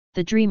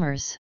The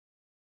Dreamers.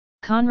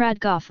 Conrad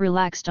Goff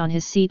relaxed on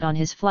his seat on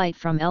his flight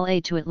from LA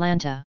to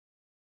Atlanta.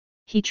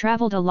 He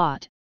traveled a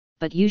lot,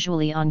 but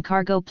usually on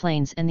cargo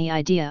planes, and the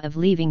idea of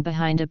leaving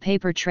behind a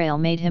paper trail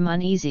made him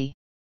uneasy.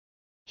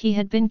 He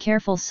had been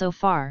careful so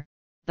far,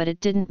 but it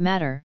didn't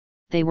matter,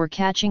 they were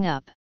catching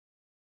up.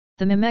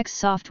 The Memex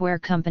software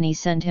company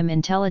sent him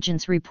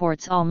intelligence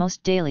reports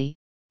almost daily.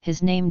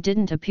 His name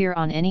didn't appear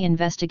on any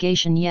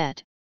investigation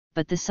yet,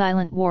 but the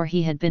silent war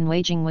he had been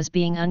waging was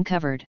being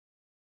uncovered.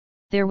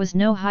 There was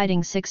no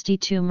hiding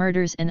 62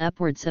 murders and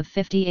upwards of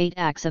 58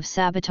 acts of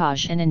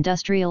sabotage and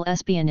industrial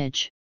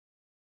espionage.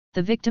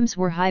 The victims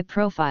were high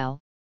profile,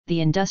 the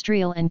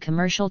industrial and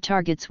commercial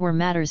targets were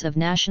matters of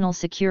national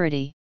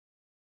security.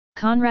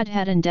 Conrad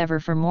had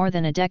endeavored for more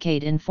than a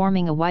decade in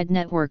forming a wide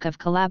network of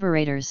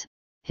collaborators,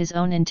 his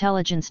own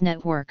intelligence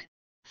network,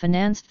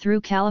 financed through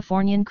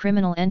Californian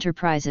criminal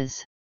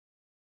enterprises.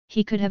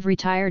 He could have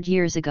retired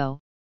years ago,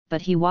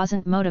 but he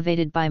wasn't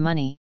motivated by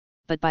money,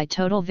 but by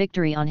total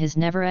victory on his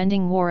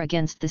never-ending war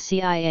against the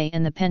CIA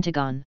and the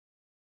Pentagon.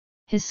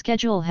 His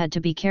schedule had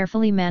to be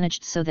carefully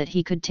managed so that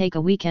he could take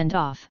a weekend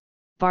off.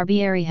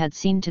 Barbieri had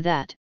seen to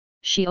that.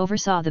 She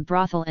oversaw the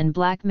brothel and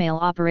blackmail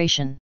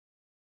operation.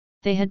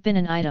 They had been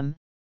an item,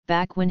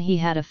 back when he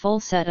had a full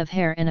set of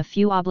hair and a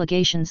few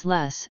obligations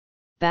less,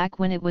 back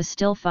when it was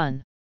still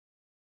fun.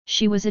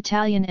 She was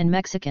Italian and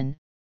Mexican,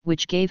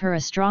 which gave her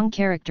a strong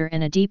character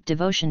and a deep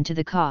devotion to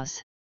the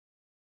cause.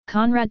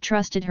 Conrad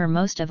trusted her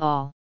most of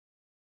all.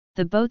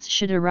 The boats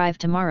should arrive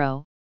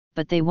tomorrow,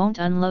 but they won't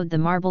unload the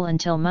marble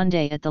until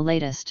Monday at the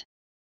latest,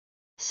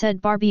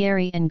 said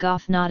Barbieri, and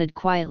Goff nodded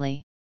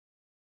quietly.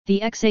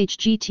 The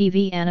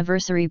XHGTV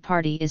anniversary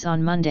party is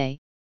on Monday,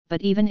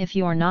 but even if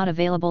you're not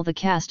available, the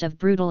cast of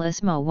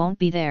Brutalissimo won't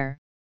be there,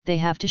 they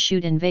have to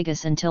shoot in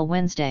Vegas until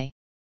Wednesday.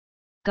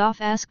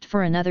 Goff asked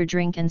for another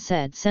drink and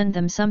said send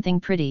them something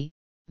pretty,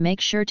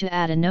 make sure to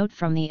add a note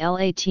from the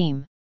LA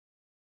team.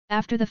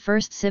 After the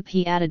first sip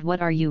he added,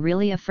 what are you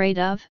really afraid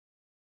of?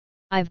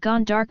 I've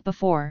gone dark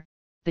before.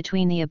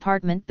 Between the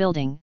apartment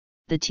building,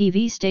 the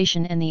TV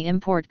station and the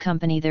import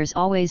company there's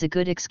always a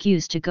good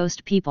excuse to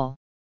ghost people.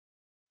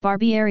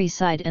 Barbieri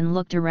sighed and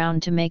looked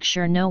around to make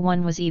sure no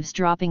one was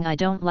eavesdropping. I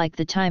don't like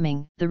the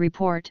timing. The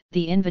report,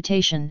 the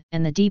invitation,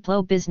 and the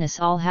Diplo business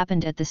all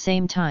happened at the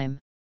same time.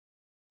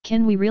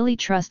 Can we really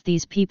trust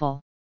these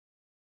people?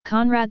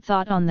 Conrad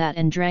thought on that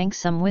and drank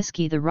some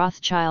whiskey. The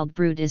Rothschild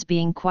brood is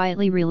being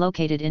quietly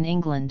relocated in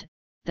England.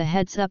 The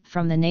heads-up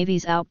from the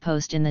Navy's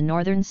outpost in the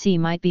Northern Sea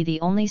might be the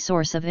only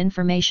source of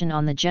information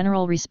on the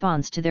general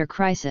response to their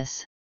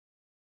crisis.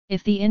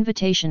 If the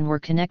invitation were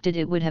connected,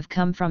 it would have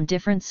come from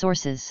different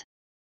sources.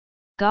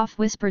 Goff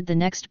whispered, the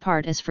next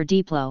part is for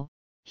Diplo.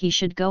 He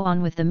should go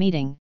on with the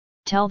meeting,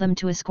 tell them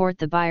to escort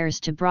the buyers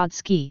to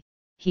Brodsky,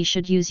 he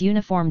should use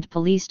uniformed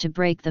police to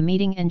break the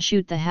meeting and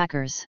shoot the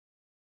hackers.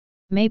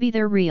 Maybe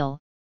they're real,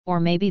 or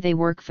maybe they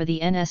work for the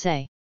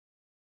NSA.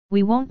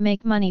 We won't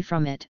make money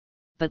from it,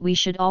 but we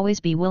should always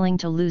be willing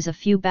to lose a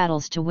few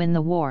battles to win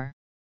the war.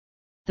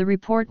 The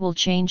report will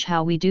change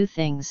how we do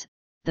things.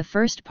 The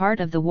first part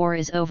of the war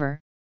is over,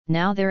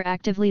 now they're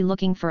actively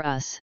looking for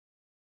us.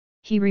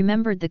 He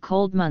remembered the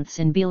cold months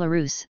in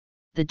Belarus,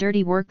 the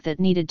dirty work that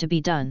needed to be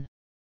done.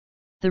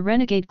 The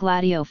renegade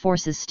Gladio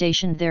forces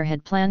stationed there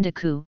had planned a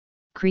coup,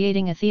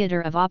 creating a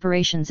theater of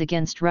operations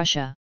against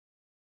Russia.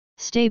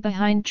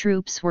 Stay-behind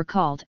troops were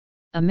called,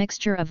 a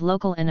mixture of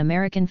local and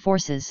American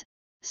forces,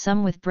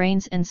 some with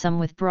brains and some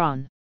with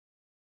brawn.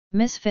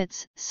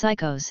 Misfits,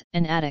 psychos,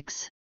 and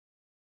addicts.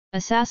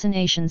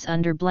 Assassinations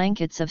under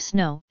blankets of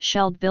snow,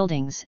 shelled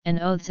buildings, and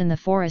oaths in the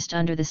forest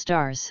under the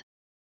stars.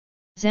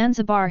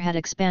 Zanzibar had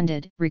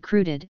expanded,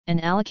 recruited,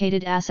 and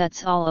allocated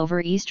assets all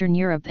over Eastern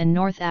Europe and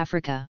North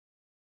Africa.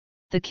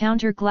 The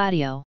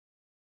counter-Gladio.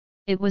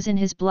 It was in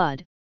his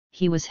blood,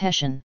 he was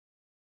Hessian.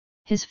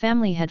 His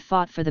family had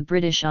fought for the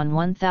British on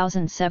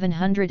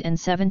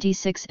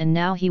 1776 and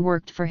now he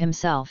worked for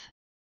himself.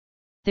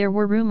 There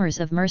were rumors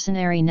of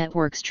mercenary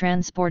networks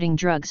transporting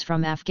drugs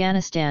from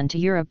Afghanistan to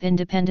Europe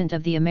independent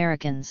of the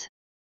Americans.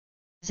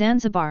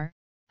 Zanzibar,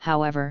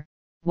 however,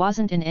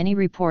 wasn't in any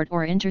report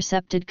or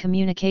intercepted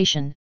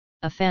communication,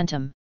 a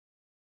phantom.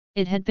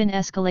 It had been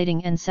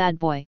escalating and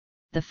Sadboy,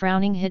 the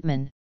frowning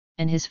hitman,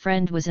 and his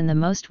friend was in the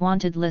most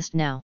wanted list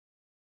now.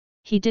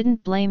 He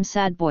didn't blame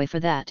Sadboy for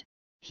that,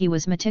 he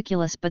was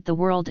meticulous, but the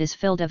world is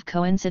filled of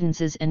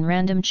coincidences and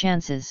random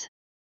chances.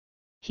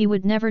 He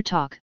would never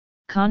talk,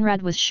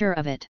 Conrad was sure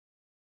of it.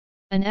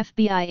 An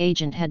FBI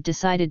agent had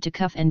decided to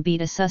cuff and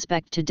beat a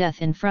suspect to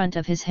death in front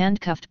of his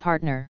handcuffed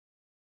partner.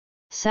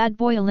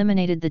 Sadboy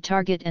eliminated the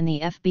target and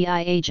the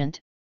FBI agent,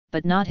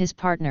 but not his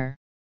partner.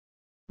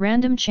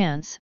 Random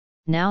chance,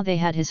 now they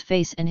had his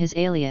face and his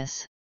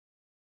alias.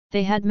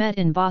 They had met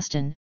in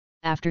Boston,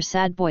 after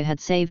Sadboy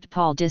had saved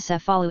Paul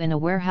DiCefalo in a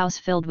warehouse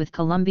filled with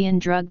Colombian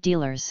drug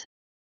dealers.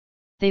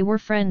 They were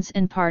friends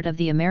and part of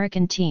the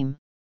American team,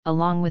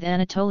 along with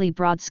Anatoly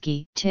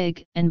Brodsky,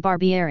 Tig, and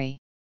Barbieri.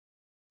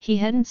 He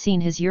hadn't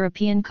seen his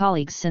European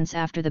colleagues since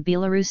after the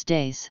Belarus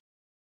days.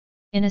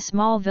 In a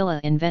small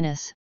villa in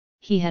Venice,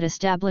 he had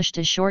established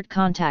a short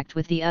contact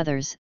with the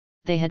others,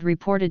 they had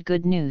reported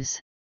good news.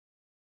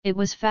 It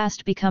was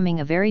fast becoming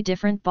a very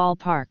different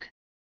ballpark.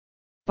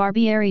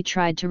 Barbieri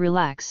tried to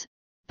relax,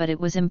 but it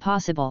was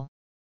impossible.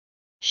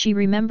 She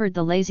remembered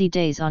the lazy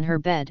days on her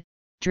bed,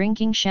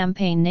 drinking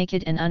champagne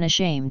naked and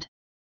unashamed.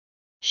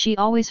 She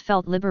always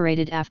felt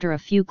liberated after a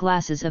few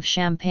glasses of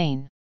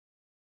champagne.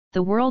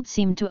 The world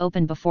seemed to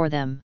open before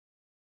them.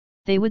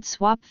 They would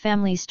swap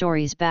family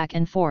stories back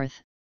and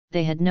forth,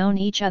 they had known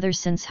each other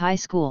since high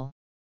school.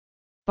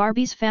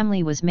 Barbie's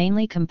family was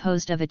mainly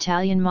composed of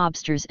Italian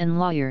mobsters and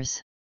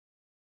lawyers.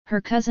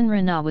 Her cousin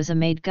Rena was a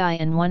made guy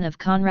and one of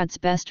Conrad's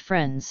best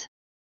friends.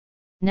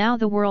 Now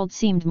the world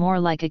seemed more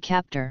like a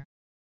captor.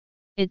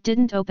 It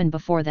didn't open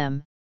before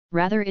them,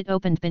 rather it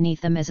opened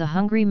beneath them as a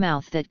hungry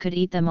mouth that could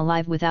eat them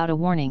alive without a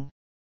warning.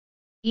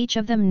 Each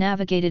of them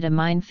navigated a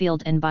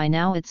minefield and by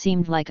now it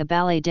seemed like a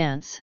ballet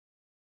dance.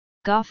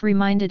 Goff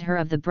reminded her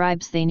of the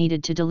bribes they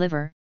needed to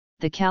deliver,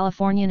 the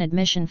Californian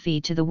admission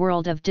fee to the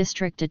world of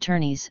district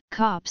attorneys,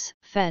 cops,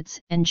 feds,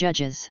 and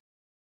judges.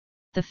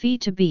 The fee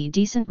to be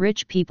decent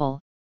rich people,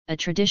 a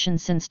tradition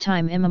since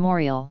time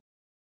immemorial.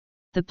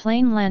 The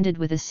plane landed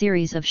with a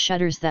series of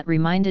shudders that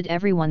reminded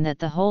everyone that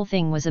the whole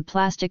thing was a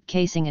plastic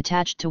casing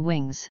attached to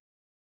wings.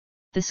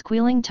 The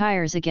squealing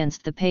tires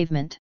against the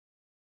pavement.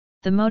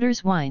 The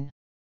motor's whine.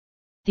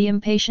 The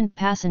impatient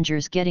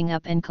passengers getting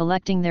up and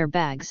collecting their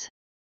bags.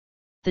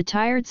 The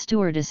tired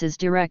stewardesses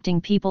directing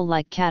people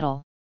like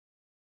cattle.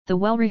 The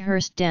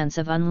well-rehearsed dance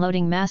of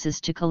unloading masses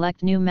to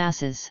collect new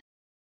masses.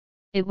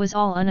 It was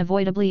all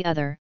unavoidably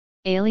other,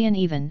 alien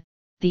even.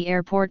 The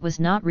airport was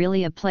not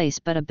really a place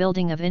but a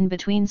building of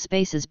in-between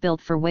spaces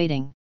built for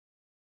waiting.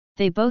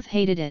 They both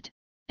hated it,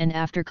 and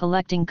after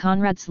collecting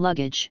Conrad's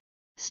luggage,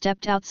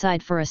 stepped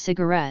outside for a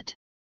cigarette.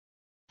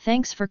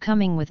 "Thanks for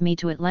coming with me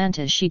to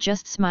Atlanta," she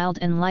just smiled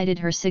and lighted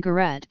her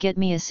cigarette. "Get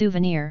me a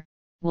souvenir,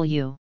 will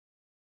you?"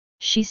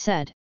 she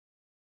said.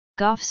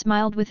 Goff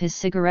smiled with his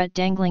cigarette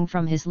dangling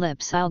from his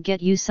lips. "I'll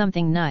get you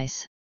something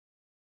nice."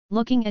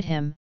 Looking at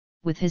him,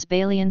 with his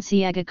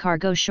Balenciaga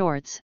cargo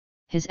shorts,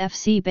 his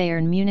FC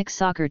Bayern Munich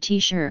soccer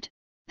t-shirt,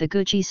 the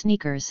Gucci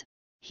sneakers,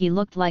 he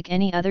looked like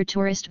any other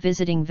tourist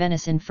visiting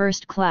Venice in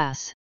first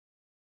class.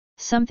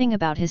 Something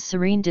about his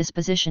serene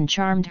disposition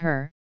charmed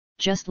her,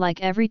 just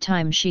like every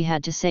time she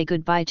had to say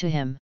goodbye to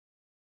him.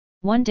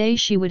 One day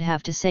she would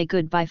have to say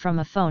goodbye from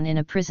a phone in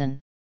a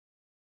prison.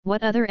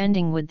 What other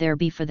ending would there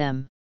be for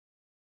them?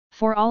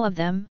 For all of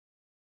them?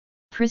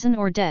 Prison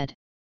or dead?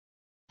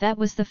 That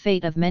was the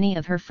fate of many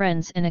of her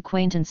friends and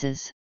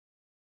acquaintances.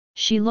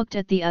 She looked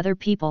at the other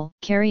people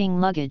carrying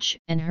luggage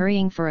and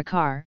hurrying for a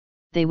car.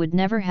 They would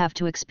never have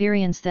to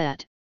experience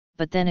that,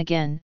 but then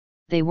again,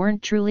 they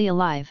weren't truly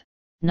alive,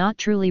 not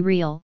truly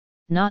real,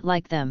 not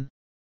like them.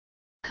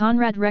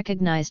 Conrad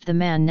recognized the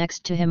man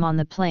next to him on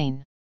the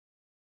plane.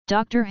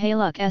 Dr.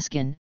 Haluk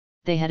Eskin.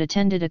 They had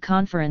attended a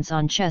conference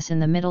on chess in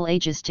the Middle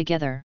Ages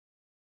together.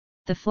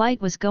 The flight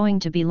was going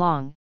to be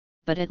long,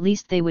 but at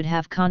least they would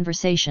have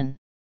conversation.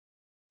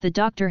 The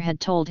doctor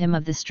had told him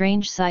of the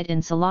strange sight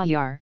in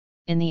Salayar,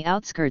 in the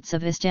outskirts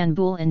of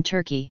Istanbul in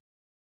Turkey.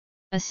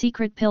 A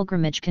secret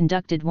pilgrimage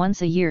conducted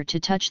once a year to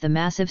touch the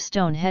massive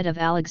stone head of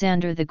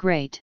Alexander the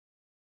Great.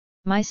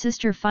 "My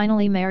sister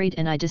finally married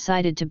and I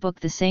decided to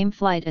book the same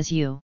flight as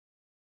you.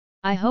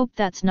 I hope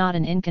that's not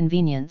an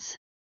inconvenience."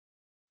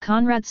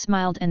 Conrad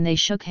smiled and they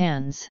shook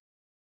hands.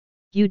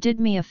 "You did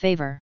me a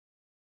favor,"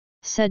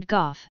 said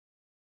Goff.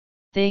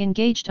 They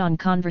engaged on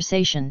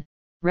conversation,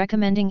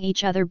 recommending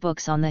each other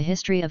books on the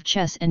history of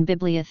chess and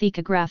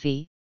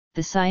bibliothecography,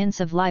 the science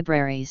of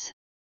libraries.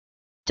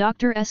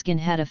 Dr. Eskin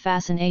had a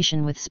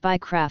fascination with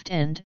spycraft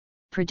and,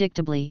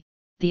 predictably,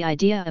 the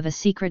idea of a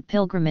secret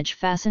pilgrimage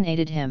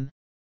fascinated him.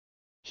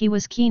 He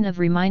was keen of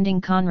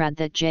reminding Conrad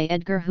that J.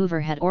 Edgar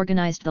Hoover had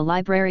organized the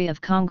Library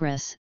of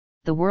Congress,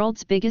 the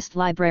world's biggest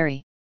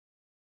library.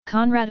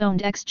 Conrad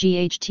owned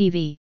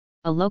XGH-TV,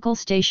 a local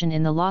station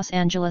in the Los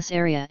Angeles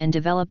area, and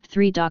developed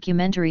 3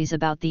 documentaries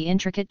about the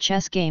intricate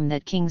chess game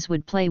that kings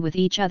would play with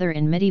each other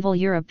in medieval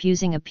Europe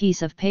using a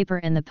piece of paper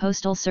and the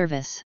postal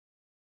service.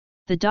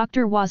 The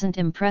doctor wasn't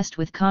impressed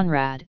with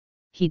Conrad.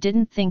 He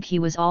didn't think he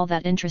was all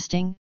that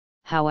interesting.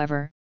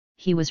 However,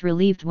 he was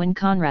relieved when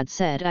Conrad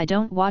said, "I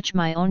don't watch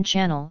my own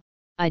channel,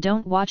 I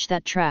don't watch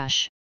that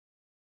trash."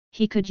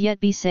 He could yet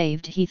be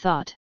saved, he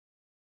thought.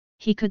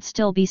 He could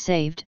still be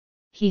saved,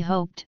 he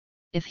hoped,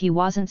 if he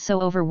wasn't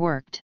so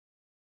overworked.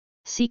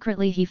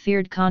 Secretly he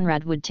feared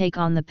Conrad would take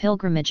on the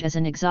pilgrimage as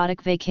an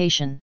exotic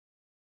vacation.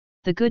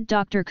 The good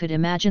doctor could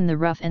imagine the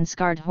rough and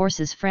scarred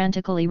horses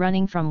frantically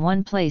running from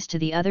one place to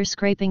the other,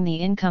 scraping the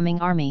incoming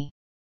army.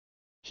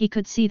 He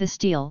could see the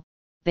steel,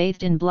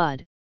 bathed in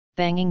blood,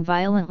 banging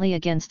violently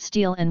against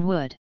steel and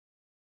wood.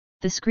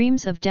 The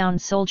screams of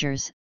downed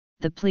soldiers,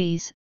 the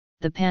pleas,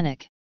 the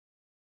panic.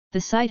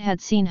 The sight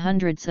had seen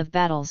hundreds of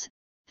battles,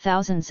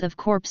 thousands of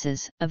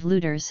corpses, of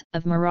looters,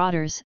 of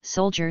marauders,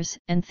 soldiers,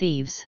 and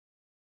thieves.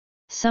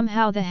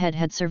 Somehow the head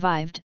had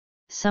survived,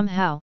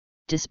 somehow,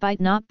 despite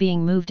not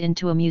being moved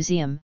into a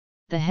museum,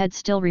 the head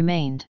still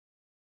remained.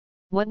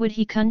 What would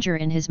he conjure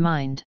in his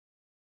mind?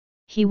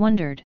 He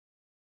wondered.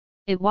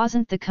 It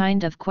wasn't the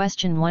kind of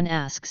question one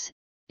asks,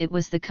 it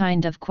was the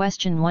kind of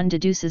question one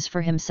deduces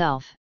for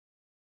himself.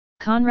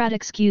 Conrad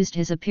excused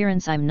his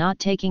appearance. I'm not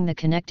taking the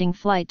connecting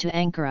flight to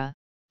Ankara,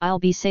 I'll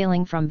be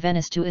sailing from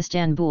Venice to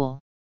Istanbul.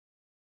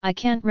 I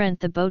can't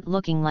rent the boat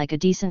looking like a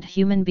decent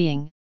human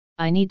being,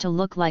 I need to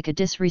look like a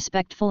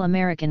disrespectful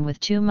American with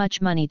too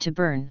much money to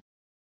burn.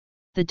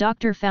 The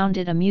doctor found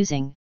it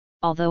amusing,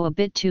 although a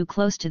bit too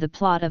close to the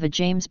plot of a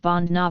James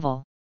Bond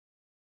novel.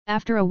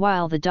 After a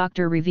while the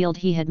doctor revealed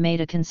he had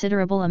made a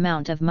considerable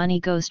amount of money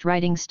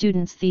ghostwriting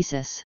students'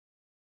 thesis.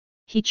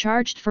 He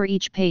charged for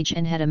each page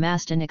and had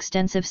amassed an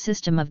extensive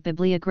system of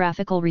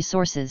bibliographical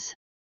resources.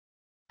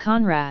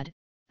 Conrad,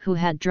 who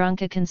had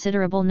drunk a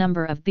considerable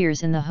number of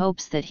beers in the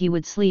hopes that he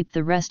would sleep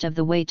the rest of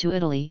the way to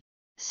Italy,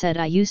 said,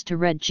 I used to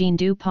read Jean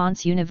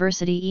Dupont's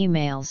university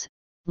emails,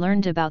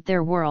 learned about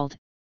their world,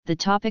 the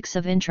topics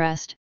of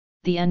interest,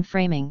 the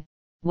unframing,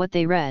 what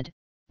they read,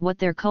 what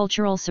their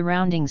cultural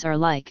surroundings are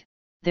like,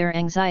 their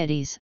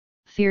anxieties,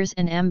 fears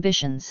and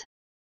ambitions.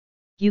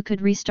 You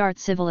could restart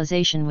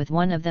civilization with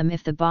one of them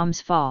if the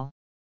bombs fall.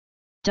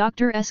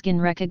 Dr.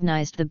 Eskin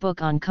recognized the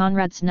book on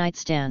Conrad's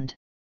nightstand.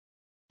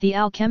 The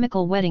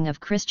Alchemical Wedding of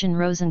Christian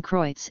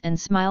Rosenkreutz, and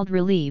smiled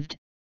relieved.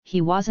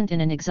 He wasn't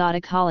in an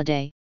exotic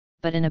holiday,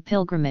 but in a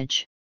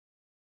pilgrimage.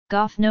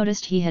 Goff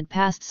noticed he had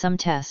passed some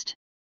test.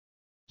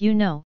 You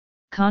know,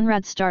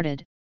 Conrad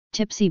started,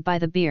 tipsy by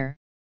the beer,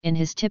 in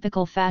his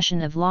typical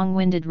fashion of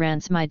long-winded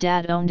rants. My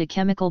dad owned a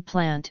chemical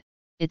plant,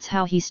 it's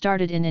how he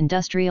started in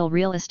industrial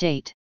real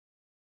estate.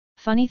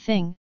 Funny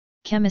thing,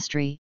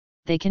 chemistry,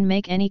 they can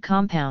make any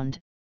compound,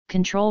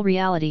 control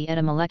reality at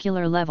a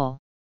molecular level.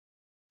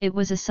 It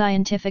was a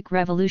scientific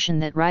revolution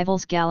that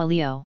rivals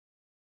Galileo.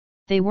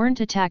 They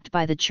weren't attacked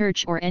by the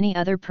church or any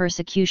other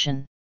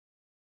persecution.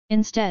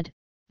 Instead,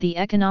 the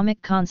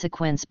economic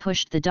consequence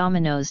pushed the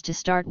dominoes to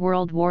start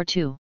World War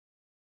II.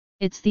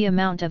 It's the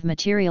amount of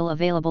material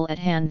available at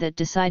hand that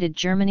decided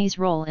Germany's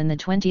role in the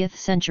 20th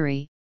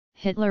century.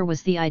 Hitler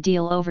was the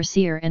ideal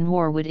overseer and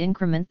war would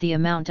increment the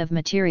amount of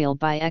material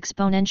by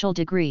exponential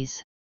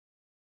degrees.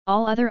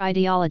 All other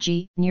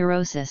ideology,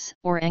 neurosis,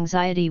 or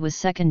anxiety was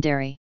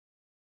secondary.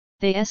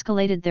 They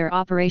escalated their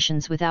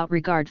operations without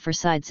regard for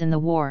sides in the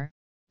war,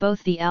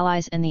 both the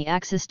Allies and the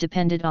Axis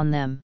depended on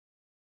them.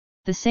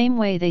 The same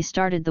way they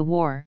started the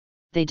war,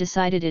 they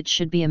decided it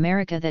should be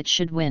America that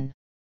should win.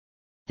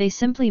 They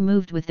simply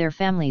moved with their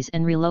families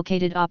and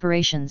relocated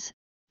operations.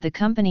 The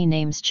company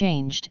names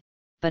changed,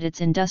 but its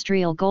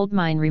industrial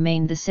goldmine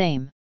remained the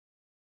same.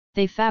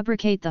 They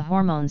fabricate the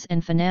hormones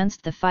and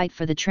financed the fight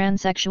for the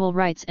transsexual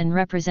rights and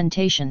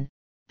representation,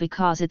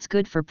 because it's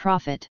good for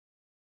profit.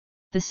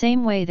 The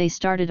same way they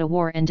started a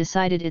war and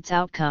decided its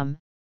outcome,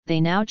 they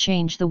now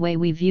change the way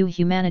we view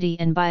humanity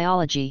and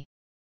biology.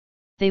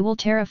 They will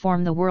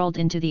terraform the world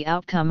into the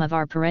outcome of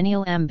our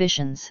perennial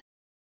ambitions.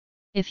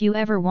 If you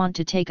ever want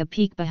to take a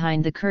peek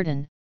behind the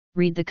curtain,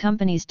 read the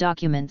company's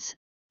documents,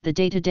 the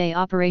day-to-day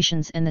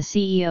operations and the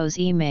CEO's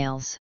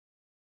emails.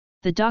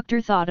 The doctor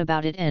thought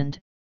about it and,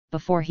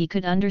 before he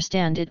could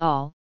understand it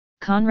all,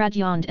 Conrad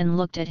yawned and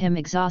looked at him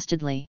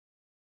exhaustedly.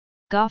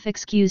 Goff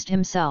excused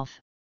himself,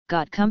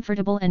 got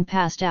comfortable and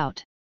passed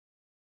out.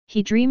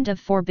 He dreamed of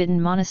forbidden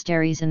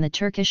monasteries in the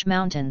Turkish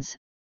mountains,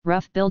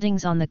 rough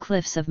buildings on the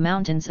cliffs of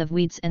mountains of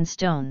weeds and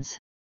stones.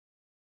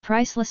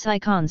 Priceless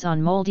icons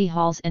on moldy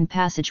halls and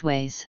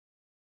passageways.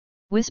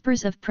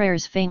 Whispers of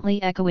prayers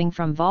faintly echoing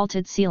from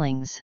vaulted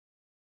ceilings.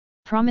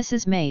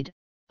 Promises made,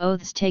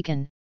 oaths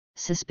taken,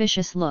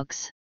 suspicious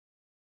looks.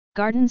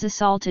 Gardens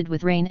assaulted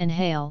with rain and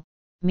hail,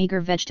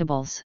 meager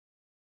vegetables.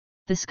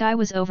 The sky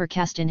was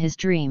overcast in his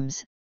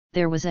dreams.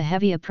 There was a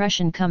heavy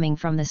oppression coming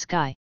from the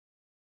sky.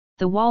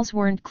 The walls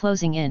weren't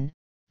closing in,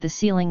 the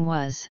ceiling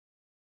was.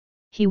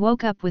 He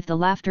woke up with the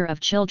laughter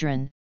of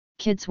children,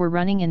 kids were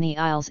running in the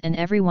aisles and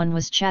everyone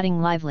was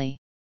chatting lively.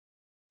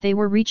 They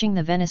were reaching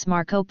the Venice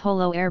Marco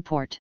Polo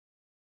airport.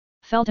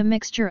 Felt a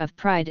mixture of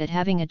pride at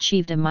having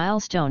achieved a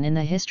milestone in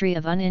the history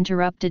of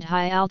uninterrupted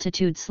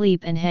high-altitude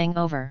sleep and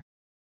hangover.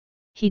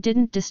 He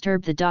didn't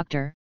disturb the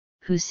doctor,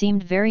 who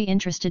seemed very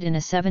interested in a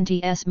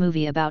 70s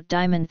movie about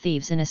diamond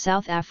thieves in a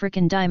South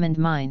African diamond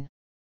mine.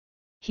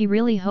 He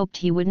really hoped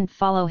he wouldn't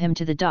follow him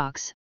to the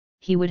docks,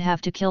 he would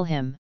have to kill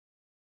him.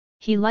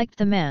 He liked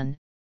the man,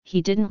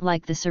 he didn't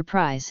like the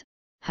surprise,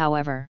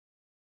 however.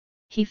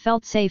 He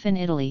felt safe in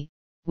Italy,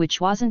 which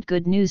wasn't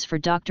good news for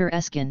Dr.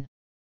 Eskin.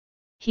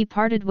 He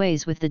parted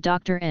ways with the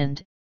doctor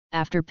and,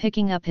 after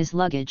picking up his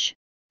luggage,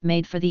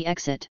 made for the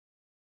exit.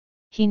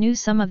 He knew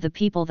some of the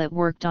people that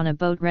worked on a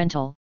boat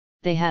rental.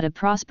 They had a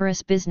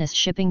prosperous business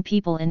shipping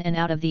people in and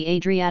out of the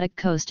Adriatic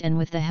coast, and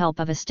with the help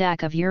of a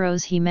stack of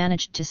euros he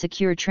managed to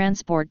secure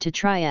transport to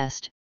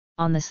Trieste,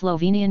 on the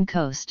Slovenian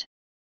coast.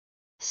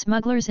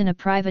 Smugglers in a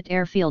private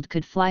airfield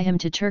could fly him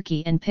to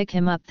Turkey and pick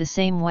him up the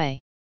same way.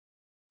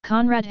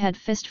 Conrad had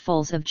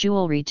fistfuls of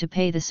jewelry to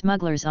pay the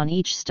smugglers on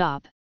each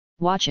stop,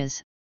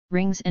 watches,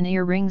 rings and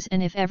earrings,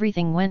 and if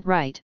everything went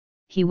right,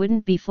 he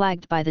wouldn't be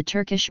flagged by the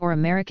Turkish or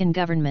American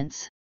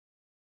governments.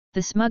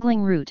 The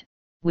smuggling route,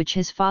 which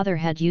his father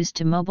had used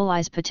to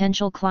mobilize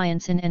potential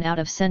clients in and out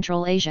of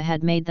Central Asia,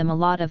 had made them a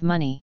lot of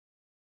money.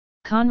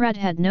 Conrad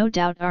had no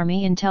doubt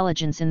army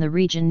intelligence in the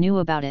region knew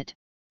about it.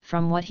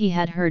 From what he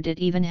had heard, it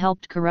even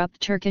helped corrupt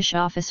Turkish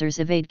officers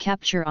evade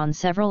capture on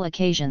several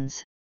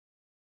occasions.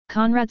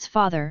 Conrad's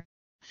father,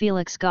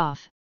 Felix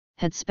Goff,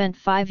 had spent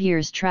 5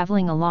 years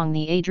traveling along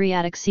the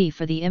Adriatic Sea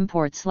for the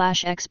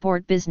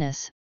import/export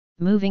business,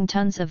 moving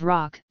tons of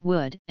rock,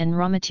 wood, and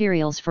raw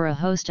materials for a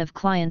host of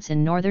clients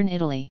in northern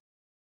Italy.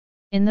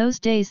 In those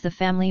days the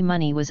family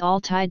money was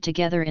all tied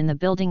together in the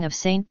building of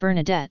St.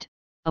 Bernadette,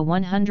 a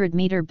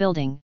 100-meter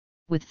building,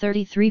 with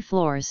 33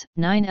 floors,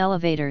 9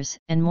 elevators,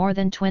 and more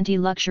than 20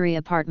 luxury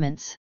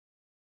apartments.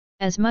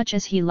 As much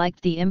as he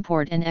liked the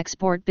import and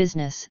export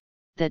business,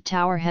 that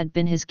tower had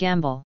been his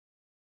gamble.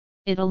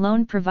 It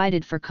alone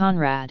provided for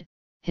Conrad,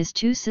 his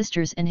 2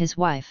 sisters and his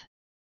wife.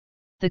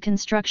 The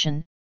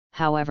construction,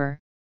 however,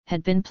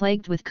 had been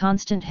plagued with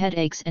constant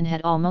headaches and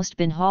had almost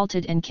been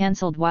halted and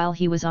cancelled while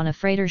he was on a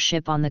freighter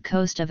ship on the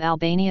coast of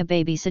Albania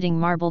babysitting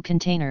marble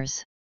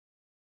containers.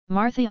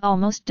 Martha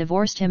almost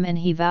divorced him and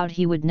he vowed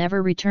he would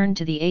never return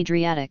to the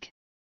Adriatic.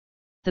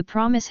 The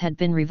promise had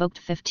been revoked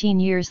 15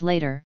 years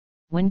later,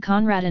 when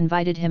Conrad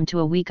invited him to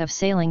a week of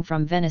sailing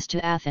from Venice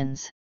to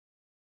Athens.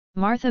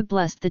 Martha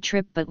blessed the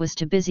trip but was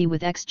too busy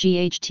with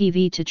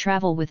XGH-TV to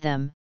travel with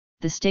them.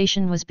 The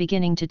station was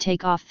beginning to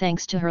take off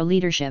thanks to her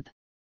leadership.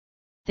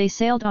 They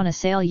sailed on a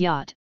sail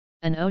yacht,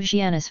 an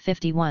Oceanus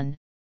 51,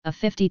 a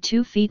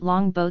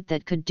 52-feet-long boat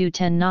that could do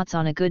 10 knots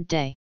on a good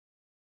day.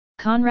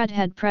 Conrad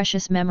had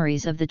precious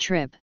memories of the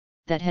trip.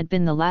 That had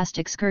been the last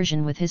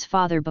excursion with his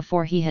father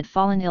before he had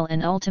fallen ill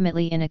and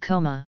ultimately in a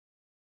coma.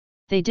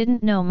 They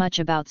didn't know much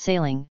about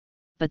sailing,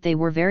 but they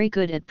were very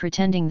good at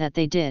pretending that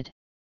they did.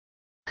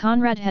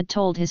 Conrad had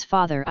told his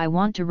father, "I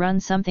want to run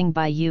something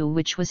by you,"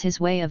 which was his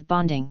way of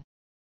bonding.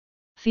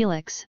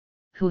 Felix,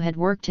 who had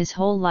worked his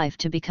whole life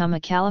to become a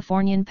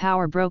Californian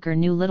power broker,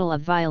 knew little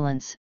of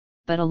violence,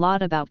 but a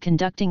lot about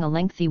conducting a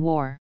lengthy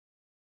war.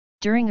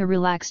 During a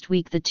relaxed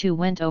week the two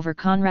went over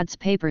Conrad's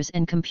papers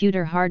and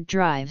computer hard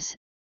drives,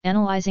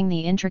 analyzing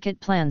the intricate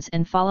plans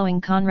and following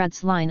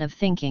Conrad's line of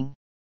thinking.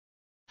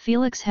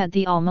 Felix had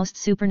the almost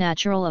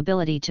supernatural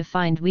ability to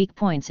find weak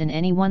points in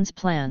anyone's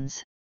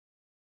plans.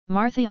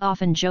 Martha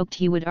often joked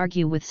he would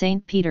argue with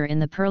St. Peter in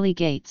the pearly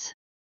gates.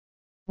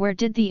 "Where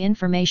did the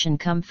information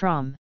come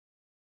from?"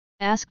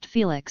 asked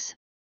Felix,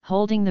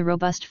 holding the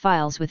robust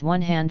files with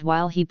one hand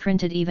while he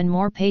printed even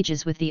more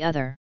pages with the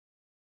other.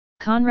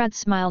 Conrad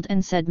smiled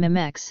and said,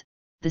 "Memex,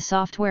 the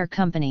software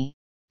company,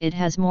 it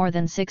has more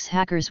than 6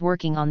 hackers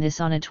working on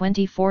this on a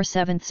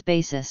 24/7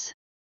 basis.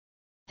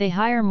 They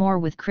hire more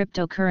with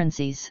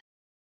cryptocurrencies.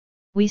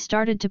 We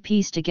started to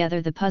piece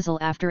together the puzzle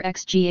after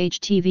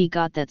XGH-TV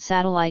got that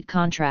satellite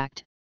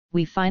contract.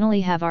 We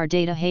finally have our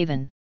data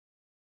haven."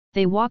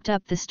 They walked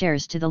up the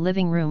stairs to the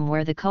living room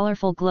where the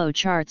colorful glow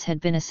charts had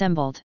been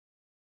assembled.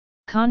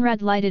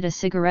 Conrad lighted a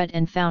cigarette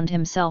and found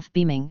himself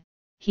beaming.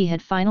 He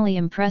had finally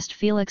impressed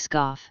Felix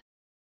Goff.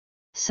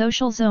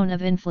 Social Zone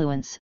of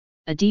Influence,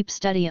 a deep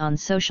study on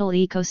social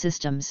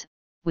ecosystems,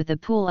 with a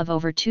pool of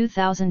over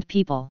 2,000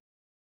 people.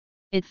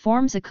 It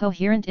forms a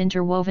coherent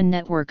interwoven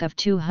network of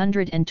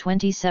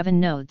 227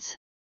 nodes.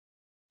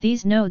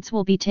 These nodes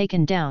will be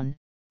taken down,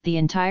 the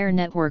entire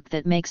network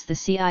that makes the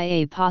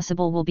CIA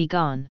possible will be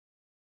gone.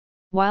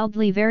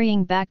 Wildly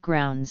varying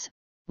backgrounds,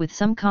 with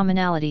some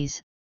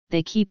commonalities,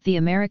 they keep the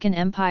American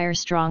empire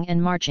strong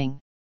and marching.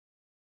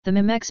 The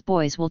Memex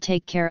boys will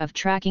take care of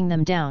tracking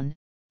them down.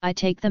 I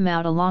take them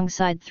out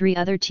alongside 3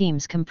 other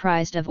teams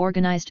comprised of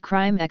organized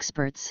crime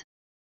experts.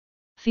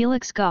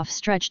 Felix Goff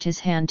stretched his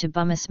hand to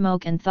bum a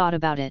smoke and thought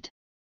about it.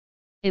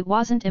 It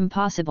wasn't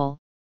impossible.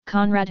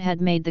 Conrad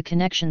had made the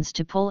connections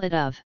to pull it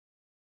off.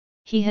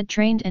 He had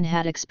trained and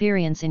had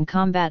experience in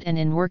combat and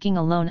in working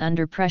alone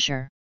under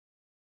pressure.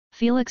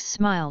 Felix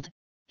smiled.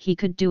 He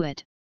could do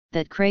it.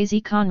 That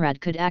crazy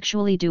Conrad could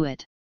actually do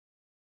it.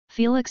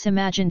 Felix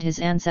imagined his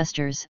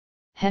ancestors,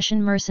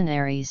 Hessian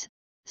mercenaries,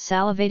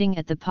 salivating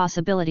at the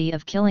possibility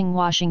of killing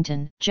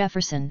Washington,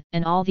 Jefferson,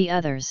 and all the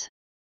others.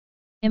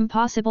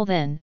 Impossible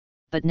then,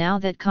 but now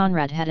that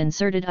Conrad had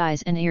inserted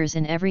eyes and ears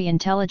in every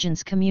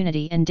intelligence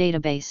community and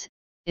database,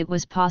 it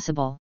was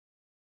possible.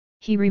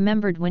 He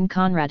remembered when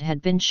Conrad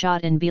had been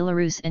shot in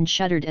Belarus and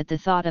shuddered at the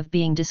thought of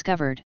being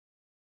discovered.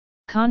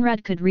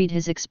 Conrad could read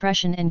his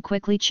expression and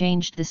quickly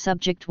changed the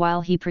subject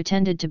while he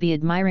pretended to be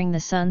admiring the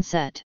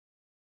sunset.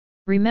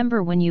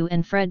 "Remember when you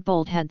and Fred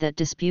Bolt had that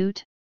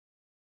dispute?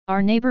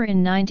 Our neighbor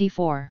in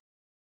 '94.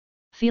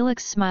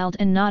 Felix smiled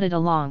and nodded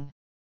along.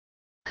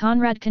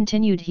 Conrad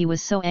continued, "He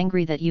was so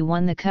angry that you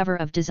won the cover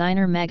of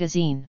Designer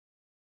magazine.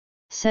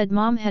 Said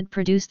Mom had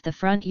produced the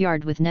front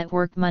yard with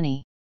network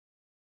money."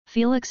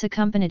 Felix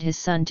accompanied his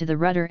son to the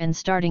rudder and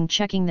starting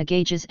checking the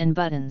gauges and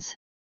buttons.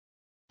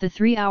 The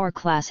 3-hour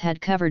class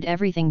had covered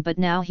everything, but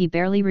now he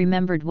barely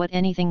remembered what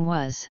anything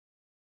was.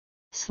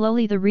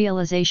 Slowly the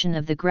realization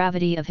of the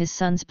gravity of his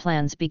son's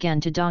plans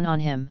began to dawn on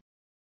him.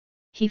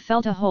 He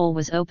felt a hole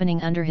was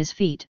opening under his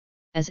feet,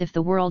 as if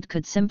the world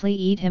could simply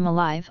eat him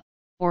alive,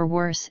 or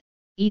worse,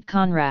 Eat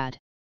Conrad.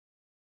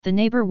 The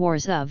neighbor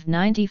wars of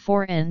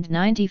 94 and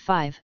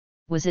 95,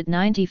 was it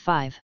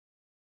 95?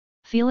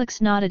 Felix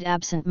nodded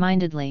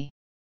absent-mindedly.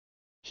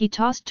 He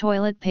tossed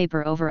toilet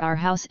paper over our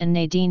house and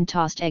Nadine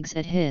tossed eggs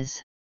at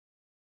his.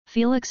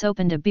 Felix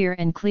opened a beer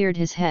and cleared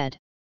his head.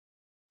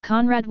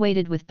 Conrad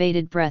waited with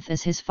bated breath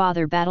as his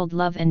father battled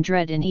love and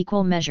dread in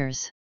equal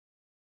measures.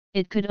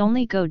 It could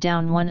only go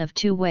down one of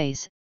two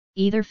ways,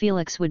 either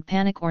Felix would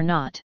panic or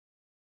not.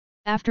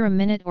 After a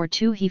minute or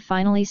two he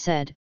finally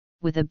said,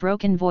 with a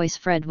broken voice,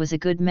 Fred was a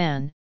good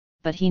man,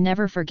 but he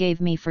never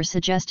forgave me for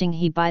suggesting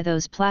he buy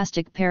those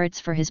plastic parrots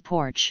for his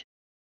porch.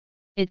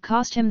 It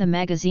cost him the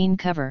magazine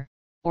cover,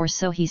 or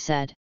so he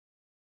said.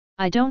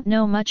 I don't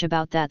know much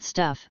about that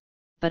stuff,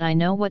 but I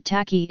know what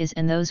tacky is,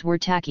 and those were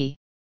tacky.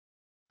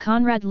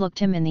 Conrad looked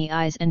him in the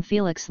eyes and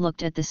Felix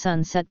looked at the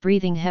sunset,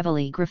 breathing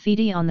heavily.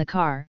 Graffiti on the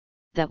car,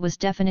 that was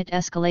definite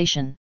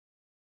escalation.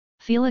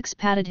 Felix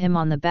patted him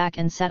on the back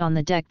and sat on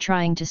the deck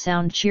trying to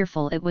sound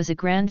cheerful. It was a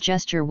grand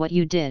gesture what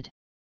you did.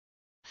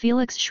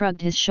 Felix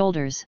shrugged his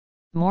shoulders,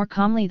 more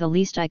calmly. The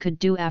least I could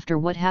do after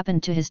what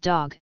happened to his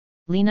dog.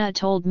 Lena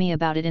told me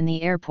about it in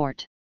the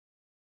airport.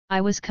 I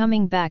was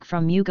coming back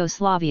from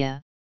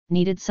Yugoslavia,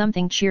 needed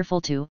something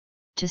cheerful to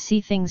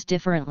see things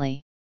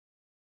differently.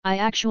 I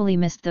actually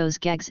missed those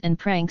gags and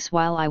pranks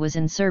while I was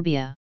in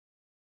Serbia.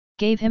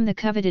 Gave him the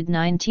coveted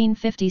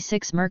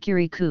 1956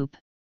 Mercury Coupe.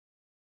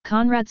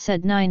 Conrad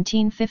said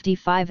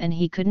 1955 and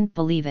he couldn't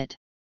believe it.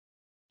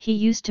 He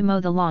used to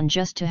mow the lawn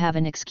just to have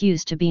an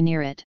excuse to be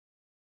near it.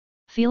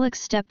 Felix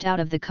stepped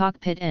out of the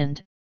cockpit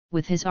and,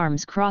 with his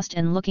arms crossed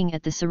and looking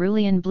at the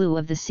cerulean blue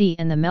of the sea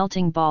and the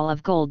melting ball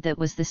of gold that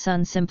was the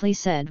sun, simply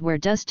said, "Where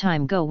does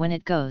time go when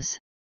it goes?"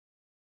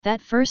 That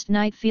first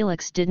night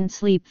Felix didn't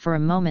sleep for a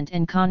moment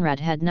and Conrad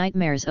had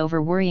nightmares over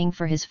worrying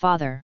for his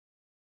father.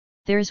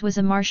 Theirs was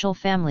a martial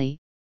family,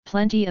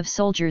 plenty of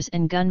soldiers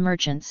and gun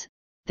merchants.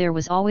 There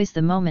was always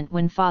the moment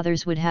when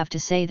fathers would have to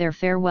say their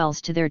farewells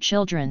to their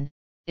children.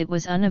 It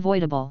was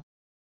unavoidable.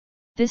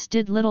 This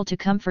did little to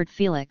comfort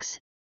Felix.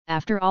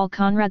 After all,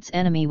 Conrad's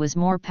enemy was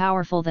more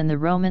powerful than the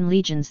Roman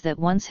legions that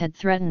once had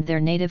threatened their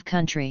native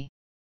country.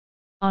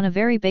 On a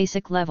very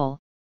basic level,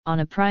 on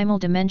a primal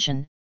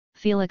dimension,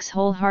 Felix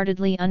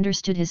wholeheartedly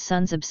understood his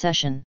son's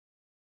obsession.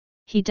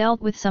 He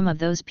dealt with some of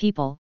those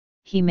people,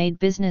 he made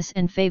business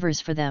and favors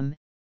for them,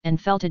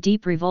 and felt a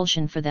deep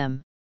revulsion for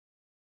them.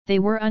 They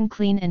were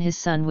unclean and his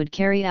son would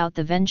carry out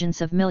the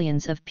vengeance of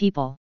millions of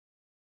people.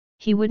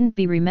 He wouldn't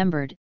be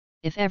remembered,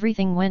 if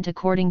everything went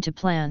according to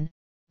plan,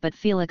 but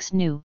Felix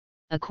knew,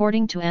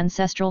 according to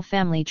ancestral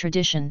family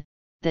tradition,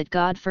 that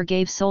God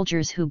forgave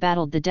soldiers who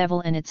battled the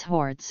devil and its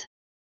hordes.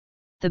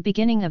 The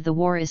beginning of the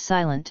war is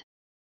silent,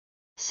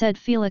 said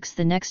Felix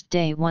the next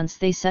day once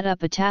they set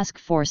up a task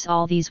force.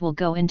 All these will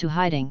go into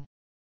hiding.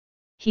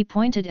 He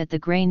pointed at the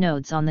gray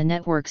nodes on the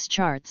network's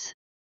charts.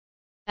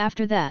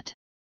 After that,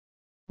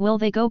 will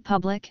they go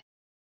public?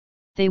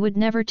 They would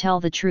never tell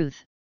the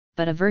truth,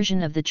 but a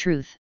version of the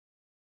truth.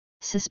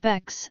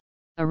 Suspects,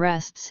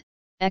 arrests,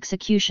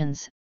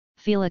 executions.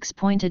 Felix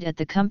pointed at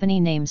the company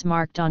names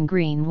marked on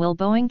green. Will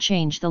Boeing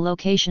change the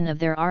location of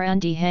their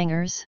R&D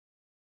hangars?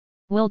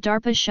 Will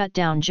DARPA shut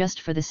down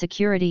just for the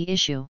security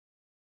issue?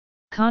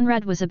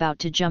 Conrad was about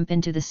to jump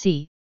into the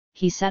sea,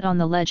 he sat on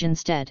the ledge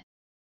instead.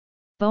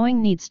 Boeing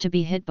needs to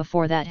be hit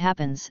before that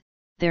happens.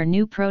 Their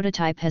new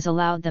prototype has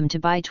allowed them to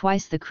buy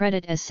twice the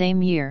credit as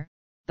same year,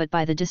 but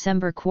by the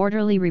December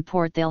quarterly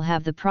report they'll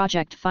have the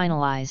project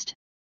finalized.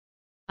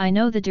 I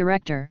know the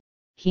director,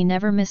 he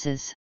never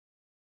misses.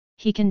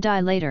 He can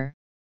die later,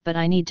 but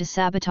I need to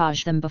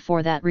sabotage them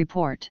before that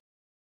report.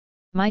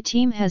 My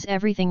team has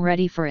everything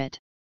ready for it.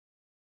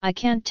 I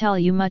can't tell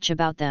you much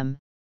about them,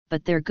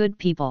 but they're good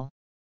people.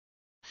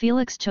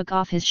 Felix took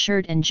off his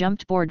shirt and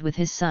jumped aboard with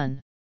his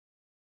son.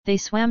 They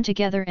swam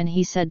together and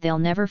he said, they'll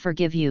never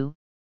forgive you,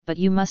 but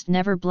you must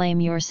never blame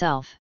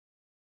yourself.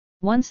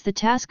 Once the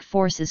task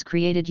force is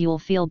created you'll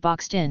feel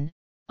boxed in,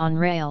 on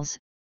rails,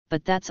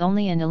 but that's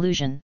only an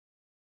illusion.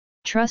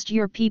 Trust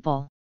your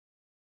people.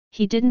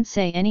 He didn't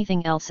say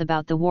anything else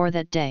about the war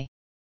that day.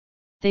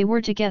 They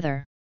were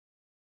together.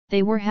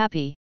 They were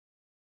happy.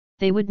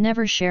 They would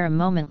never share a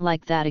moment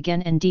like that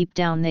again, and deep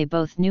down they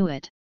both knew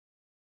it.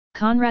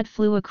 Conrad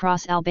flew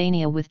across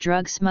Albania with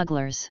drug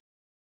smugglers.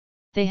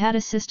 They had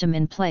a system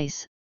in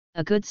place,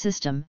 a good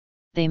system.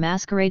 They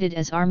masqueraded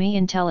as army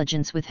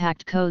intelligence with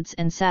hacked codes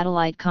and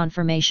satellite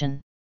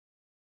confirmation.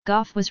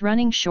 Goff was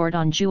running short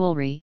on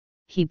jewelry,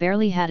 he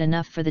barely had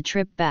enough for the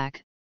trip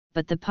back,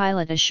 but the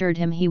pilot assured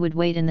him he would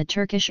wait in the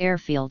Turkish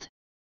airfield.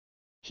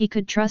 He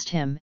could trust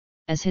him,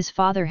 as his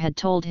father had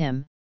told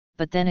him,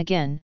 but then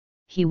again,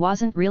 he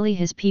wasn't really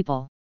his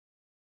people.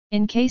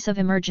 In case of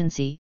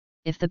emergency,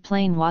 if the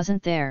plane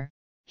wasn't there,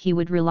 he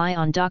would rely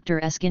on Dr.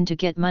 Eskin to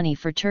get money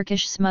for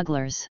Turkish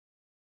smugglers.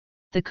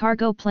 The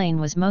cargo plane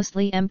was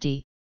mostly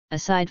empty,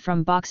 aside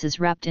from boxes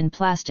wrapped in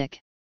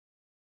plastic.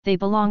 They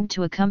belonged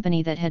to a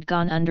company that had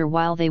gone under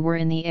while they were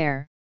in the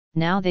air,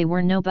 now they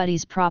were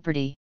nobody's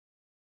property.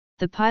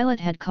 The pilot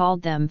had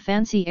called them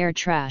fancy air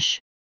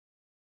trash.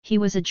 He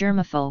was a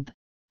germaphobe,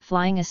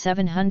 flying a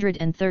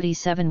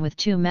 737 with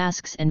 2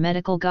 masks and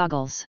medical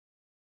goggles.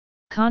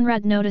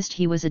 Conrad noticed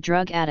he was a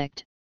drug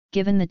addict.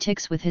 Given the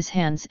tics with his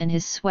hands and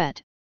his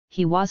sweat,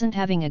 he wasn't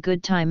having a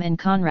good time, and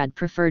Conrad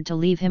preferred to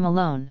leave him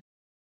alone.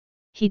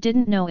 He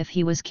didn't know if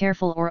he was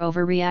careful or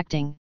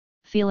overreacting.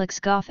 Felix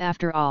Goff,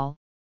 after all,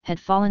 had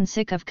fallen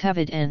sick of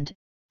COVID and,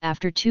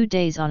 after 2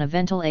 days on a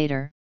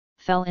ventilator,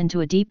 fell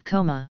into a deep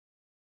coma.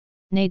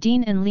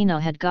 Nadine and Lena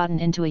had gotten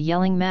into a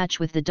yelling match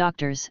with the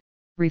doctors,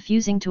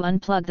 refusing to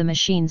unplug the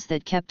machines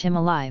that kept him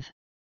alive.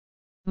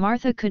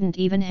 Martha couldn't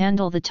even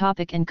handle the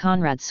topic, and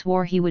Conrad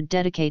swore he would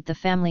dedicate the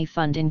family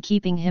fund in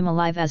keeping him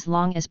alive as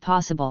long as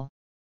possible.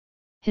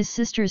 His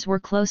sisters were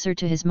closer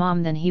to his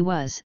mom than he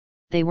was.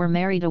 They were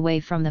married away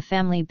from the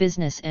family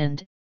business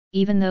and,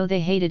 even though they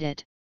hated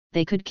it,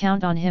 they could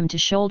count on him to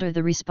shoulder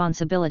the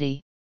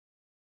responsibility.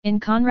 In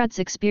Conrad's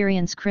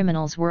experience,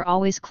 criminals were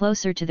always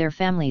closer to their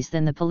families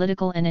than the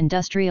political and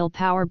industrial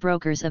power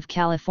brokers of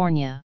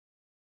California.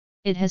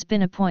 It has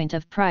been a point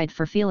of pride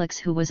for Felix,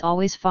 who was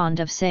always fond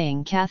of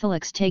saying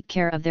Catholics take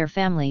care of their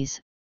families,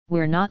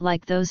 we're not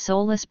like those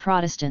soulless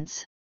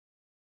Protestants.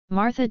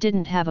 Martha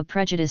didn't have a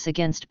prejudice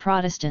against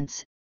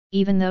Protestants,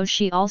 even though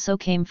she also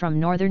came from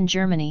northern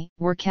Germany,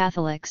 where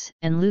Catholics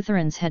and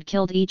Lutherans had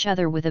killed each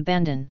other with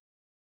abandon.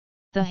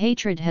 The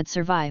hatred had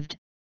survived,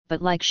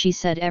 but like she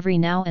said, every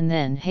now and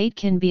then hate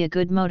can be a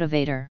good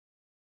motivator.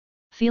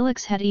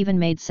 Felix had even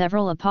made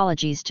several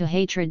apologies to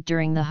hatred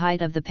during the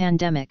height of the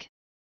pandemic.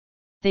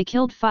 They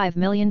killed 5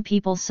 million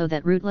people so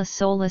that rootless,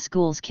 soulless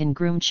ghouls can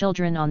groom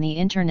children on the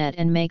internet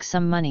and make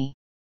some money.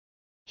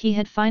 He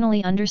had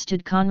finally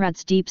understood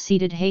Conrad's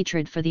deep-seated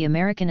hatred for the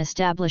American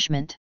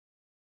establishment.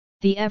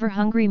 The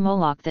ever-hungry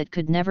Moloch that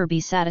could never be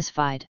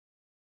satisfied.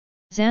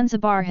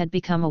 Zanzibar had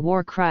become a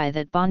war cry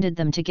that bonded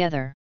them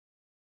together.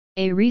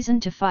 A reason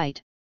to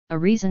fight, a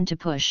reason to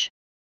push.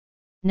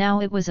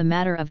 Now it was a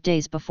matter of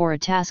days before a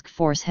task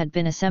force had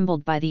been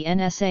assembled by the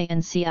NSA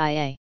and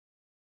CIA.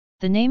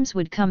 The names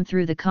would come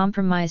through the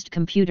compromised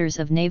computers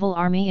of Naval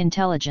Army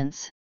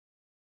intelligence.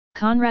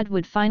 Conrad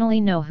would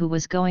finally know who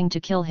was going to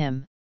kill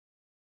him.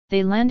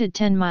 They landed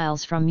 10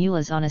 miles from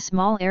Mulas on a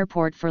small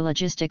airport for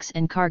logistics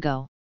and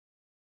cargo.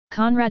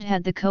 Conrad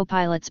had the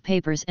co-pilot's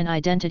papers and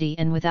identity,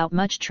 and without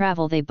much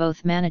travel they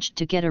both managed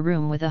to get a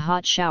room with a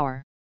hot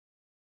shower.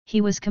 He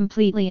was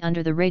completely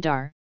under the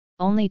radar.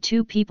 Only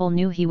 2 people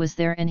knew he was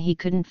there, and he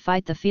couldn't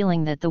fight the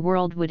feeling that the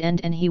world would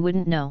end and he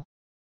wouldn't know.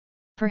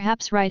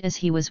 Perhaps right as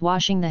he was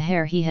washing the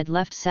hair he had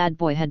left, Sad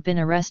Boy had been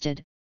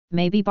arrested,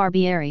 maybe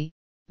Barbieri,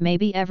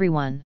 maybe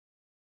everyone.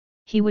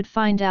 He would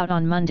find out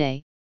on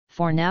Monday.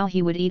 For now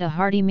he would eat a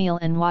hearty meal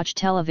and watch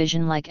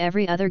television like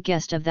every other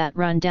guest of that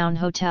run-down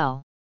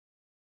hotel.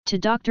 To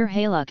Dr.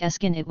 Haluk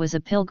Eskin it was a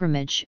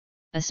pilgrimage,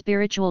 a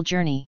spiritual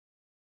journey.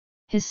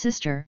 His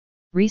sister,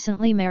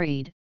 recently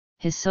married,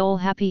 his soul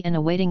happy and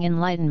awaiting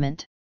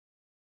enlightenment.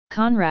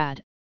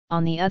 Conrad,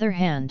 on the other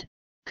hand,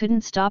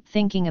 couldn't stop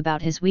thinking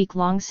about his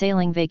week-long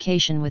sailing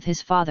vacation with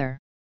his father.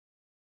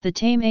 The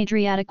tame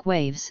Adriatic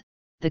waves,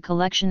 the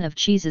collection of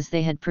cheeses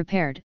they had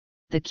prepared,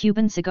 the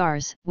Cuban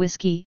cigars,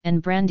 whiskey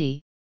and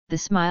brandy, the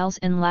smiles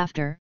and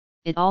laughter,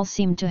 it all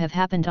seemed to have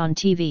happened on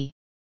TV.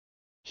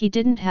 He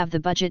didn't have the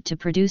budget to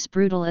produce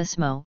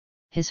Brutalismo,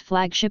 his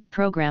flagship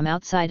program,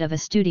 outside of a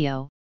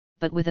studio,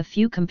 but with a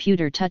few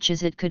computer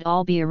touches it could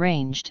all be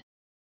arranged.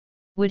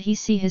 Would he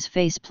see his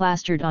face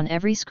plastered on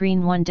every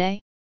screen one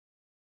day?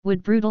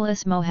 Would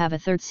Brutalismo have a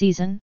 3rd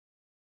season?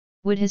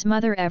 Would his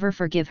mother ever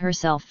forgive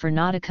herself for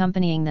not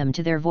accompanying them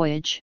to their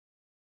voyage?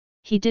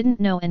 He didn't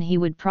know, and he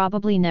would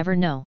probably never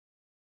know.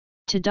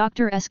 To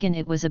Dr. Eskin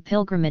it was a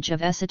pilgrimage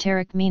of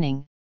esoteric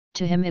meaning,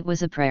 to him it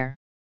was a prayer.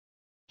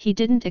 He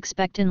didn't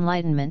expect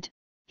enlightenment,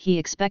 he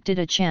expected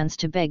a chance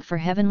to beg for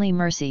heavenly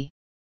mercy.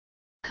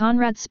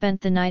 Conrad spent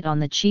the night on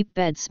the cheap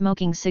bed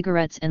smoking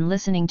cigarettes and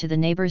listening to the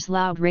neighbor's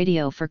loud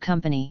radio for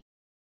company.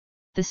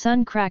 The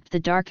sun cracked the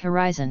dark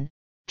horizon,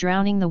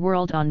 drowning the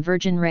world on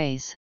virgin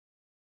rays.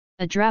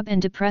 A drab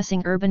and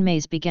depressing urban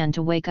maze began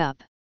to wake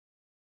up.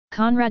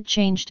 Conrad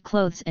changed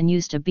clothes and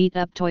used a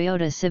beat-up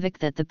Toyota Civic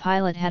that the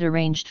pilot had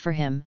arranged for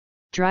him,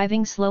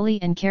 driving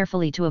slowly and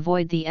carefully to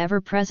avoid the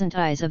ever-present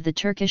eyes of the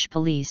Turkish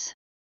police.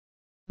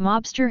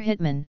 Mobster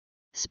hitmen,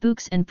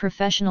 spooks and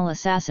professional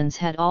assassins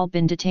had all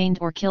been detained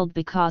or killed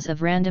because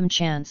of random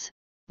chance,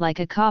 like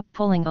a cop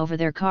pulling over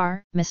their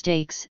car.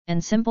 Mistakes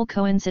and simple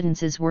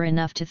coincidences were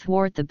enough to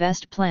thwart the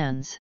best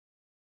plans.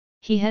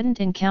 He hadn't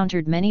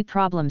encountered many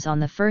problems on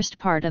the first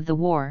part of the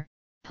war.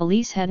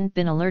 Police hadn't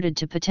been alerted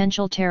to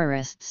potential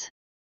terrorists.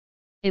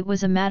 It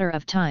was a matter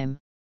of time,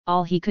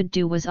 all he could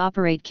do was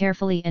operate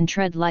carefully and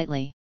tread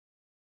lightly.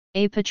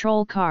 A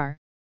patrol car,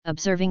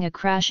 observing a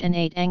crash and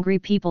 8 angry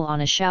people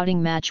on a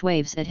shouting match,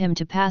 waves at him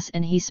to pass,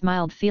 and he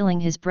smiled, feeling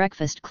his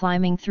breakfast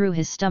climbing through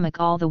his stomach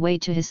all the way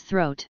to his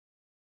throat.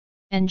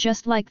 And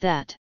just like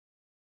that.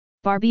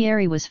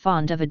 Barbieri was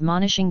fond of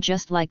admonishing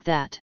just like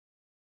that.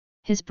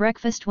 His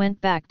breakfast went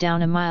back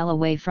down a mile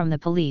away from the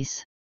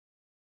police.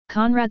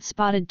 Conrad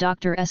spotted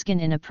Dr.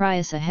 Eskin in a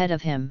Prius ahead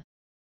of him.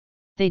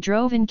 They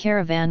drove in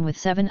caravan with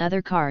 7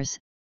 other cars,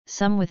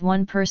 some with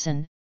 1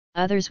 person,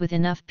 others with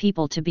enough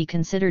people to be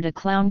considered a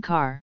clown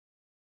car.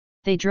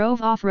 They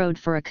drove off-road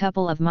for a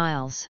couple of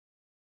miles.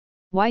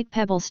 White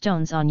pebble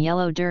stones on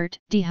yellow dirt,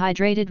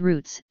 dehydrated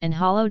roots, and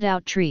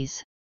hollowed-out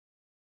trees.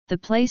 The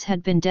place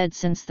had been dead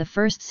since the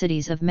first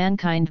cities of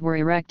mankind were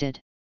erected.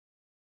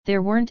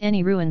 There weren't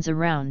any ruins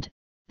around,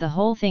 the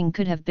whole thing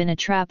could have been a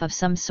trap of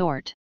some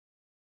sort.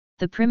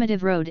 The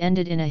primitive road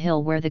ended in a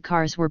hill where the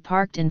cars were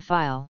parked in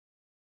file.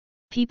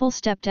 People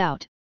stepped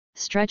out,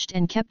 stretched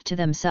and kept to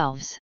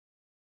themselves.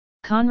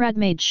 Conrad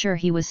made sure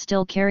he was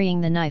still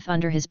carrying the knife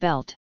under his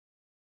belt.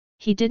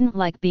 He didn't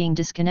like being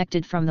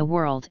disconnected from the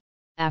world,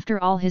 after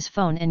all his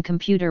phone and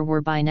computer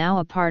were by now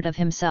a part of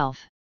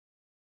himself.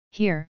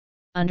 Here,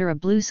 under a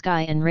blue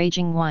sky and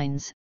raging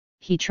winds,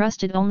 he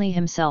trusted only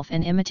himself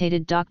and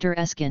imitated Dr.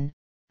 Eskin,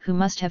 who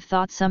must have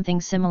thought something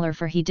similar,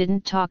 for he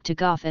didn't talk to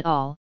Goff at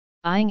all,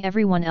 eyeing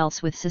everyone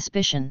else with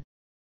suspicion.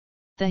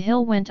 The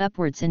hill went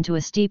upwards into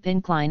a steep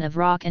incline of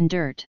rock and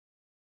dirt.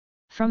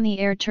 From the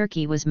air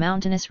Turkey was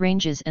mountainous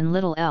ranges and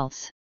little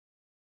else.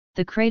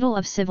 The cradle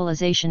of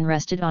civilization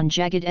rested on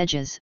jagged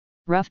edges,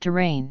 rough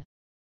terrain.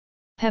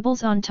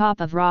 Pebbles on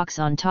top of rocks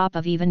on top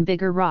of even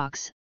bigger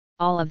rocks,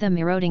 all of them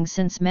eroding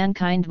since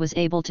mankind was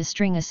able to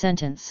string a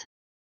sentence.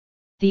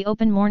 The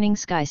open morning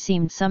sky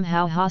seemed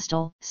somehow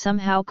hostile,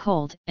 somehow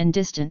cold and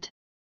distant.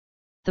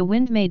 The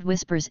wind made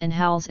whispers and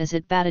howls as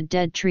it batted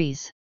dead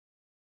trees.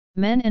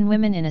 Men and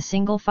women in a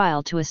single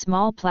file to a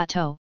small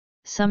plateau,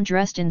 some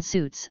dressed in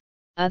suits,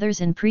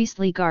 others in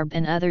priestly garb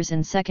and others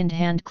in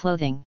second-hand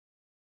clothing.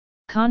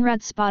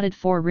 Conrad spotted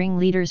 4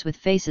 ringleaders with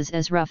faces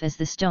as rough as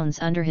the stones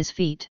under his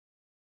feet.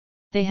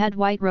 They had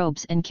white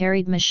robes and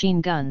carried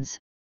machine guns,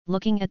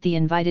 looking at the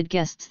invited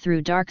guests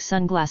through dark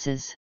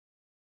sunglasses.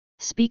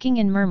 Speaking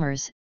in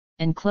murmurs,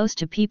 and close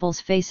to people's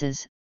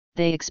faces,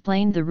 they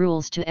explained the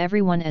rules to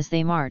everyone as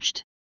they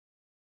marched.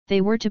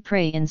 They were to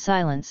pray in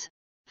silence,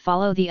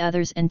 follow the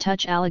others and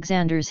touch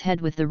Alexander's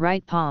head with the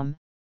right palm.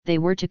 They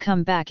were to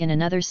come back in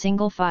another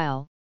single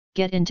file,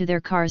 get into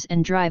their cars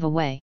and drive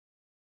away.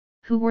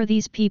 Who were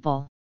these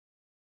people?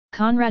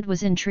 Conrad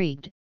was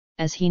intrigued,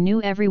 as he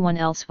knew everyone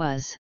else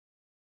was.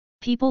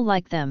 People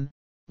like them,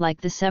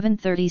 like the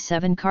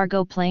 737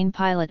 cargo plane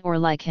pilot, or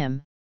like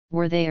him,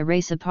 were they a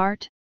race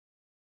apart?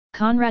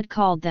 Conrad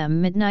called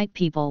them midnight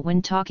people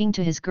when talking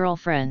to his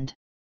girlfriend.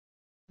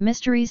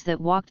 Mysteries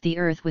that walked the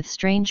earth with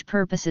strange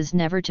purposes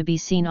never to be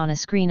seen on a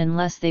screen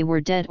unless they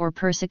were dead or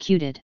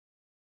persecuted.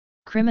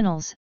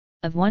 Criminals,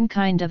 of one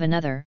kind of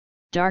another,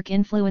 dark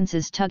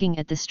influences tugging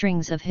at the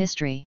strings of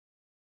history.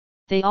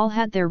 They all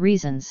had their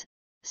reasons,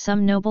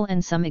 some noble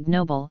and some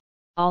ignoble,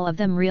 all of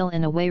them real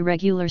in a way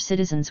regular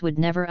citizens would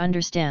never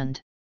understand.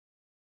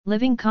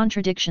 Living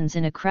contradictions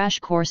in a crash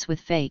course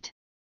with fate.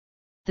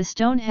 The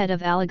stone head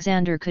of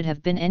Alexander could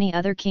have been any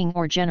other king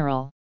or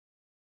general.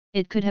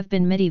 It could have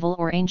been medieval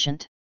or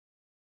ancient.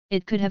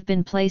 It could have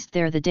been placed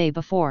there the day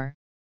before,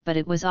 but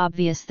it was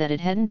obvious that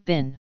it hadn't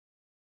been.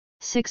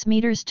 6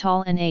 meters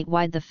tall and 8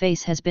 wide, the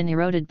face has been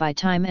eroded by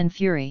time and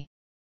fury.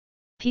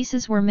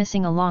 Pieces were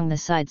missing along the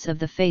sides of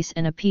the face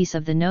and a piece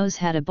of the nose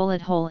had a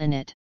bullet hole in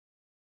it.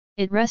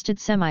 It rested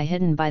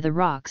semi-hidden by the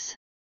rocks.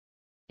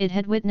 It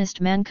had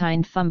witnessed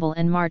mankind fumble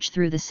and march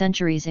through the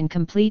centuries in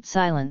complete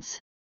silence.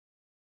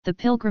 The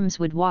pilgrims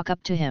would walk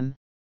up to him,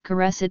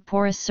 caress its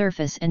porous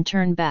surface and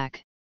turn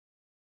back.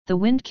 The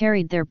wind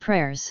carried their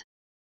prayers.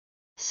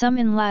 Some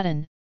in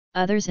Latin,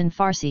 others in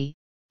Farsi,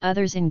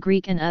 others in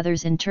Greek and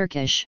others in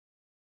Turkish.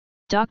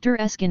 Dr.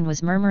 Eskin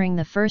was murmuring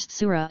the first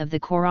surah of the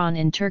Quran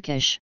in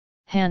Turkish,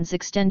 hands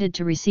extended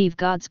to receive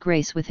God's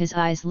grace, with his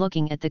eyes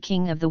looking at the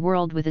King of the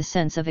world with a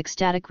sense of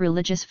ecstatic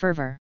religious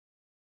fervor.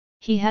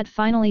 He had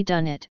finally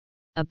done it,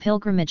 a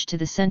pilgrimage to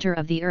the center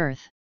of the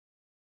earth.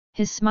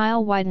 His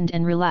smile widened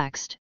and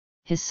relaxed,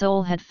 his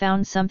soul had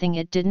found something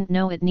it didn't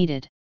know it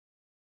needed.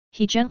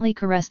 He gently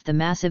caressed the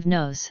massive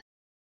nose.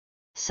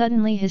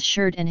 Suddenly his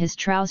shirt and his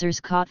trousers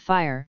caught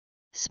fire,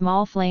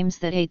 small flames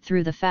that ate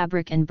through the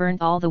fabric and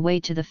burnt all the way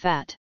to the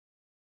fat.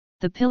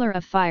 The pillar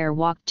of fire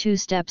walked 2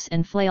 steps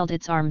and flailed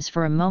its arms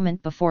for a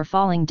moment before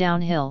falling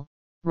downhill,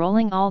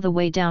 rolling all the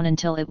way down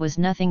until it was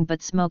nothing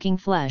but smoking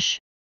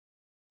flesh.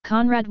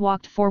 Conrad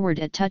walked forward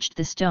and touched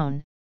the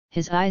stone,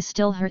 his eyes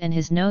still hurt and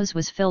his nose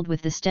was filled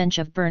with the stench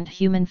of burnt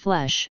human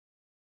flesh.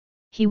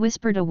 He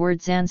whispered a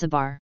word,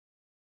 Zanzibar.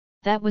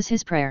 That was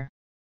his prayer.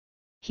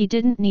 He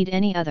didn't need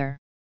any other.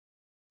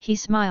 He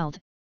smiled,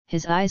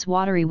 his eyes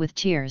watery with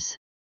tears.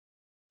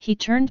 He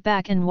turned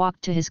back and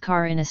walked to his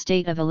car in a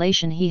state of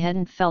elation he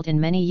hadn't felt in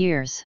many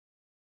years.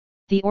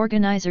 The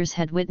organizers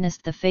had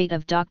witnessed the fate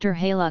of Dr.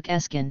 Haluk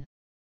Eskin.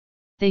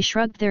 They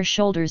shrugged their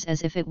shoulders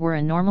as if it were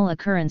a normal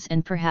occurrence,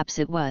 and perhaps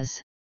it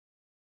was.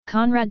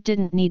 Conrad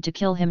didn't need to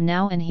kill him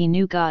now, and he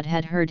knew God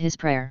had heard his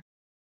prayer.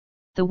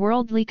 The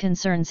worldly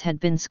concerns had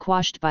been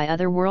squashed by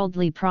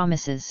otherworldly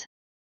promises.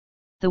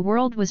 The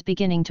world was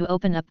beginning to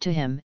open up to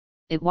him,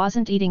 it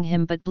wasn't eating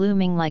him but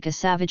blooming like a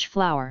savage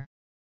flower.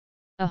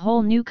 A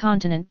whole new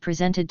continent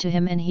presented to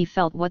him, and he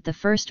felt what the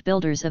first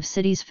builders of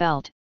cities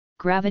felt,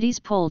 gravity's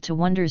pull to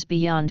wonders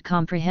beyond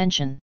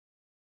comprehension.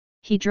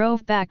 He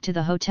drove back to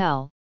the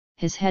hotel,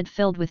 his head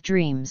filled with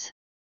dreams.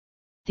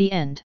 The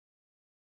end.